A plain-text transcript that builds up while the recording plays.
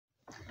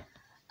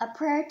A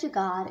prayer to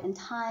God in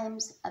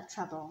times of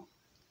trouble.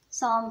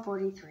 Psalm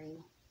 43.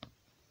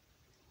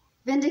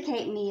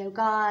 Vindicate me, O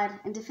God,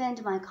 and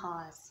defend my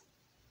cause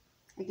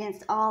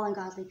against all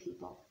ungodly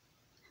people.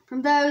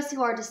 From those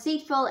who are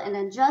deceitful and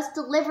unjust,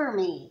 deliver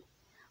me,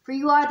 for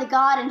you are the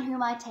God in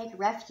whom I take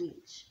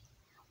refuge.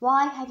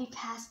 Why have you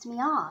cast me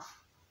off?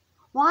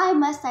 Why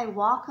must I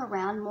walk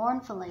around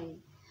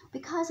mournfully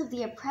because of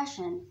the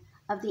oppression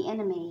of the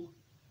enemy?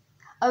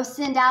 O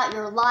send out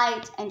your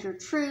light and your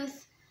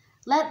truth.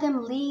 Let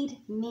them lead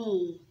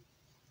me.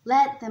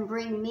 Let them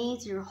bring me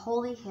to your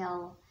holy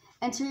hill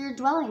and to your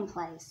dwelling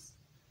place.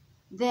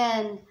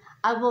 Then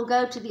I will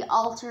go to the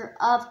altar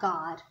of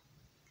God,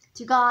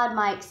 to God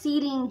my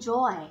exceeding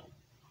joy,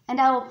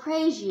 and I will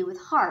praise you with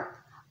harp,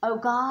 O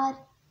God,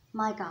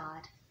 my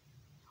God.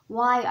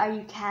 Why are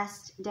you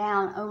cast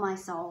down, O my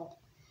soul?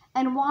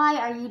 And why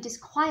are you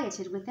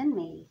disquieted within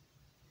me?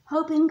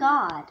 Hope in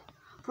God,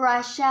 for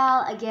I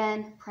shall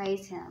again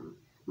praise him,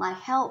 my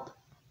help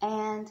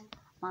and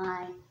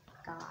my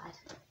God.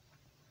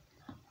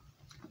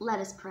 Let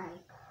us pray.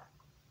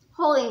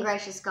 Holy and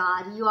gracious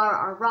God, you are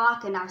our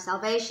rock and our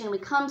salvation. We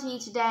come to you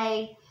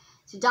today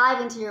to dive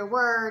into your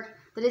word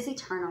that is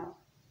eternal.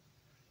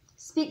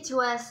 Speak to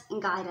us and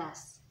guide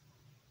us,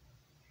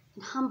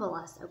 and humble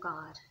us, O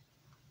God.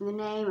 In the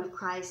name of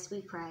Christ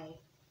we pray.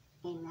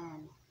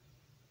 Amen.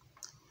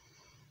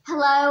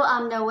 Hello,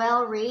 I'm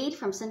Noelle Reed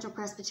from Central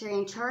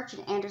Presbyterian Church in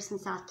Anderson,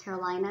 South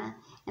Carolina,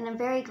 and I'm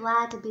very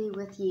glad to be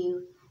with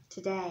you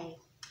today.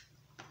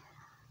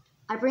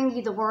 I bring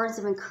you the words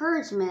of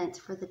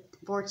encouragement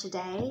for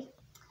today,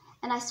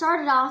 and I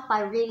started off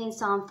by reading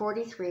Psalm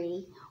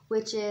 43,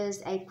 which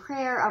is a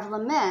prayer of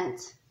lament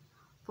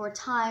for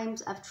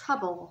times of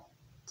trouble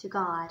to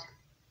God.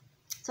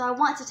 So I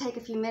want to take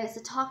a few minutes to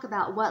talk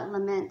about what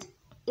lament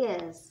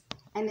is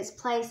and its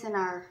place in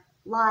our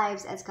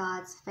lives as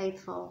God's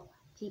faithful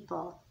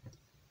people.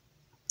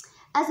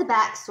 As a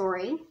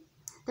backstory,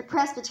 the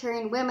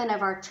Presbyterian women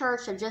of our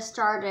church have just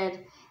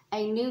started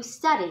a new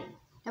study.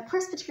 Now,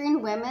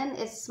 Presbyterian Women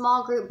is a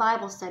small group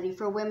Bible study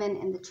for women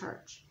in the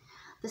church.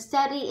 The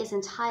study is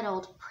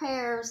entitled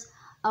Prayers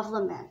of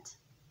Lament.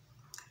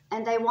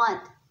 And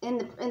in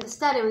the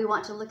study, we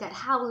want to look at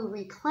how we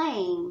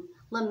reclaim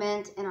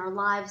lament in our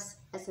lives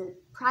as a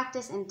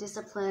practice and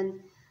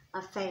discipline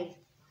of faith.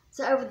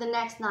 So over the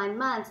next 9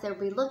 months, they'll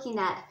be looking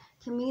at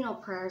communal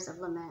prayers of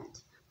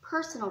lament,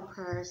 personal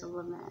prayers of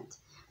lament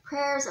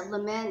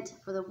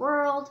for the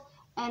world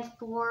and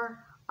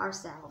for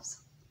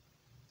ourselves.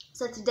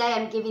 So today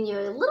I'm giving you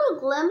a little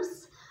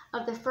glimpse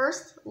of the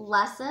first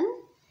lesson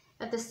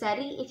of the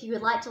study. If you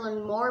would like to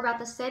learn more about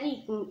the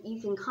study,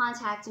 you can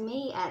contact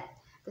me at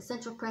the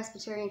Central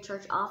Presbyterian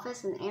Church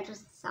office in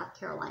Anderson, South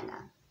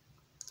Carolina.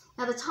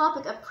 Now, the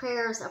topic of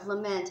prayers of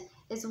lament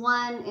is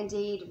one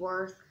indeed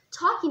worth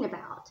talking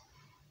about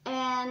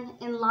and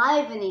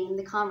enlivening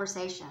the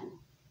conversation.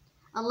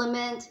 A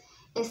lament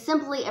is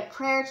simply a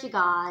prayer to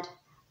God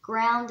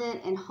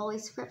grounded in Holy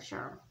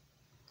Scripture,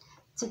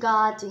 to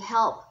God to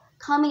help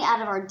coming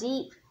out of our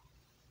deep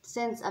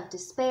sense of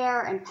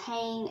despair and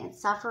pain and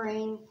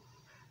suffering.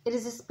 It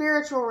is a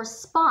spiritual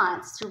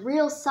response to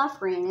real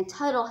suffering and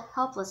total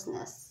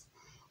helplessness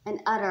and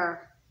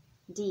utter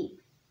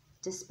deep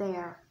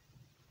despair.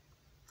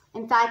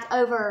 In fact,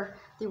 over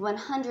the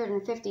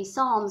 150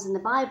 Psalms in the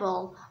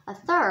Bible, a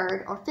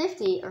third or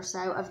 50 or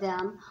so of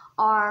them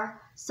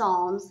are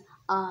Psalms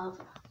of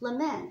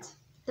lament.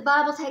 The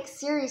Bible takes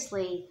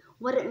seriously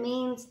what it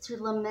means to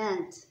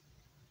lament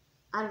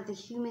out of the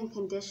human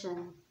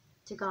condition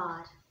to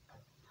God.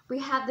 We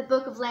have the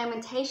book of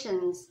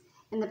Lamentations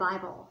in the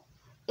Bible.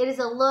 It is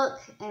a look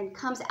and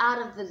comes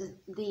out of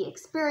the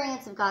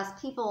experience of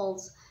God's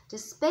people's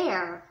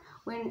despair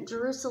when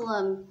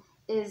Jerusalem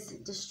is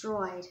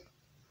destroyed.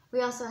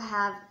 We also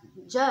have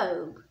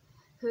Job,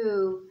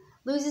 who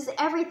loses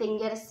everything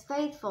yet is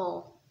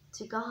faithful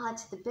to God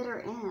to the bitter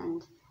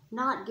end,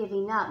 not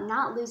giving up,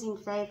 not losing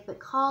faith, but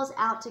calls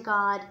out to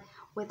God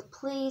with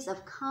pleas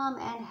of come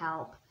and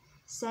help.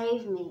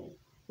 Save me.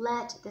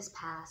 Let this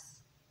pass.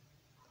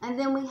 And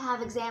then we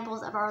have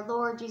examples of our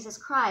Lord Jesus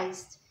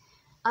Christ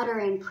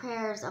uttering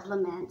prayers of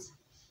lament.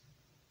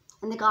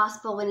 In the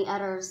gospel, when he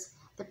utters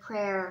the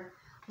prayer,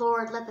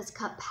 Lord, let this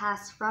cup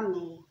pass from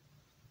me,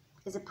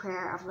 is a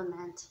prayer of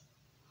lament.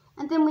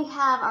 And then we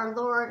have our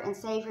Lord and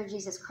Savior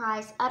Jesus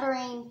Christ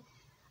uttering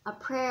a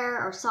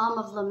prayer or psalm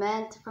of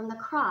lament from the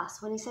cross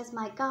when he says,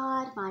 my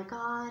God,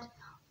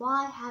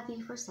 why have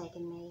you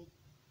forsaken me?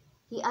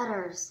 He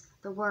utters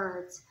the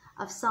words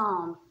of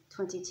Psalm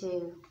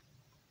 22.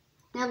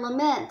 Now,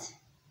 lament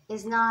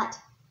is not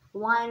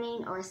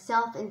whining or a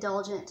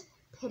self-indulgent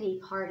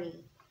pity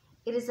party.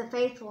 It is a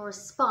faithful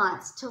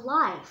response to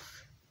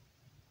life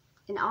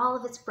in all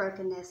of its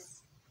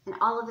brokenness and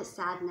all of its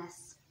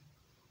sadness.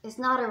 It's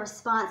not a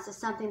response to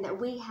something that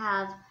we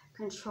have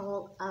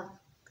control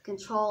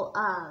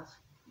of.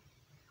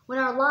 When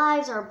our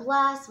lives are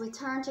blessed, we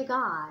turn to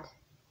God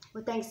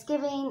with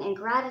thanksgiving and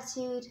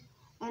gratitude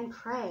and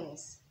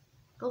praise.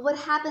 But what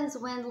happens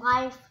when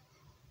life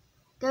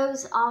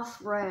goes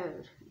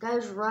off-road,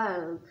 goes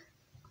rogue?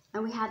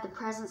 and we have the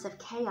presence of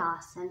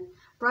chaos and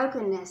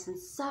brokenness and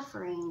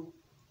suffering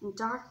and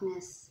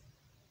darkness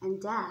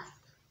and death.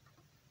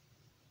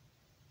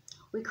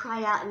 We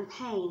cry out in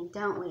pain,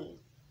 don't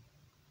we?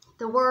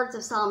 The words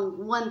of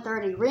Psalm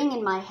 130 ring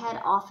in my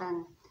head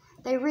often.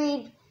 They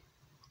read,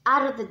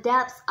 "Out of the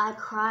depths I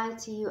cry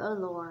to you, O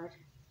Lord.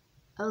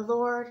 O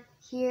Lord,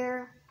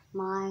 hear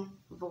my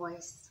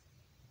voice."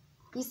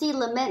 You see,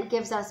 lament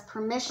gives us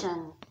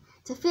permission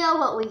to feel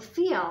what we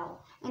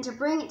feel and to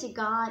bring it to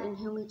God in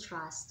whom we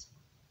trust.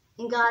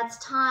 In God's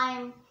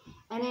time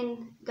and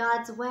in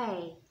God's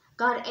way,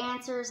 God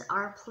answers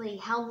our plea.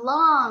 How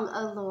long,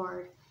 O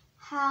Lord?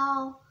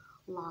 How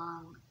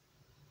long?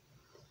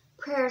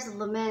 Prayers of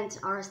lament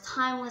are as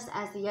timeless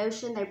as the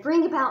ocean. They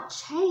bring about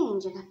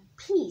change and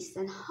peace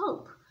and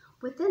hope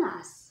within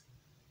us.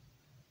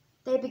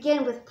 They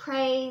begin with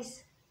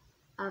praise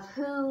of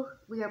who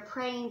we are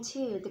praying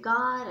to, the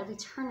God of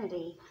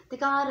eternity, the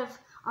God of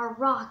our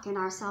rock and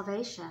our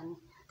salvation,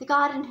 the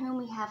God in whom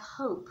we have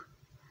hope,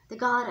 the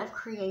God of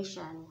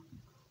creation.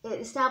 It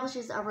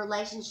establishes a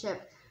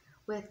relationship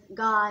with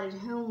God in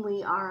whom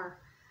we are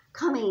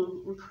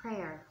coming in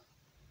prayer.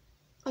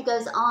 It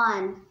goes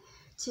on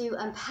to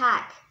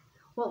unpack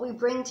what we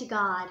bring to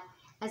God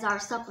as our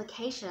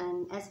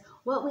supplication, as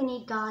what we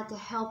need God to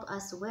help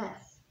us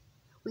with.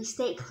 We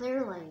state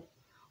clearly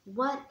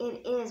what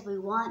it is we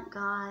want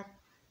God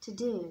to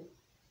do.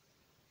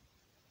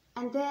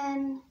 And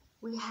then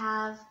we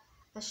have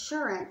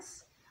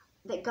assurance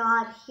that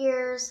God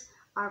hears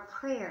our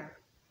prayer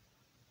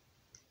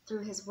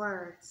through his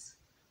words.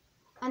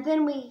 And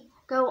then we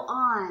go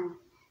on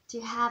to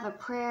have a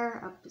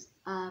prayer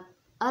of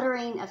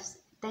uttering of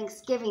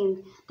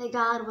thanksgiving that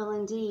God will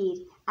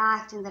indeed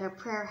act and that our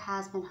prayer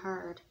has been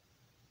heard.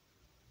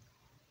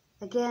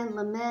 Again,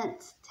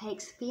 lament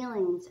takes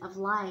feelings of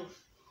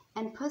life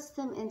and puts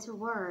them into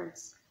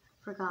words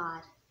for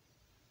God.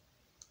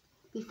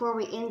 Before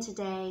we end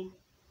today,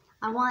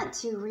 I want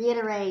to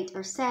reiterate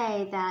or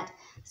say that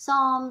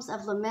psalms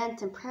of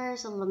lament and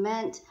prayers of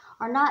lament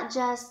are not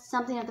just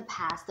something of the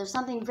past. They're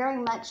something very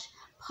much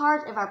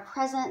part of our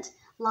present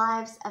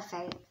lives of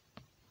faith.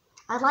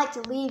 I'd like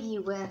to leave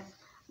you with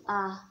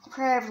a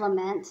prayer of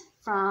lament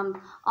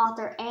from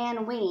author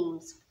Anne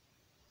Weems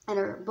in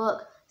her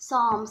book,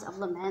 Psalms of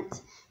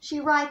Lament. She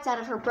writes out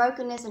of her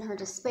brokenness and her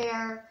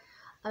despair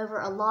over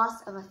a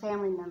loss of a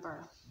family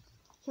member.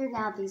 Hear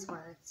now these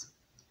words.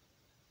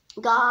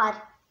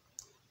 God,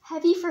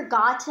 have you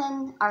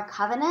forgotten our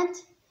covenant?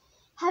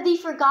 Have you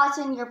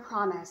forgotten your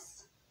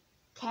promise?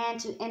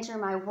 Can't you enter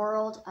my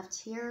world of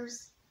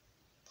tears?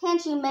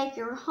 Can't you make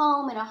your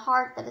home in a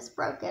heart that is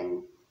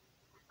broken?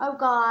 Oh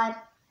God,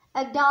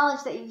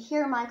 acknowledge that you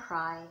hear my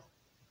cry.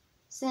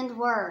 Send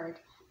word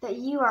that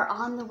you are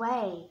on the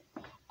way.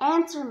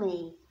 Answer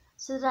me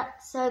so that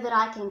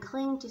I can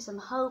cling to some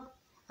hope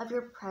of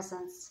your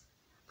presence.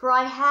 For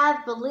I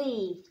have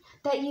believed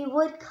that you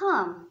would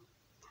come.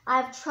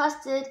 I have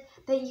trusted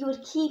that you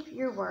would keep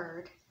your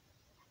word.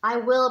 I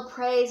will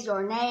praise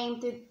your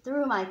name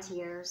through my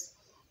tears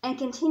and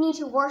continue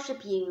to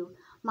worship you,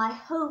 my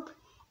hope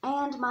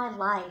and my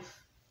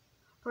life.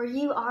 For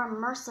you are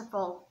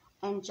merciful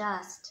and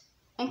just,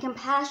 and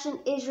compassion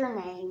is your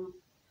name.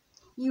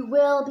 You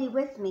will be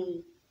with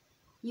me.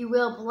 You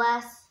will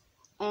bless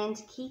and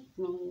keep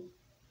me,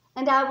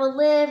 and I will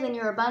live in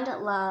your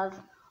abundant love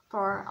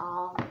for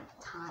all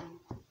time.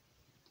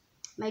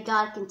 May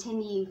God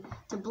continue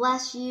to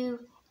bless you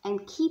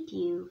and keep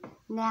you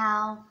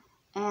now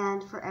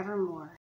and forevermore.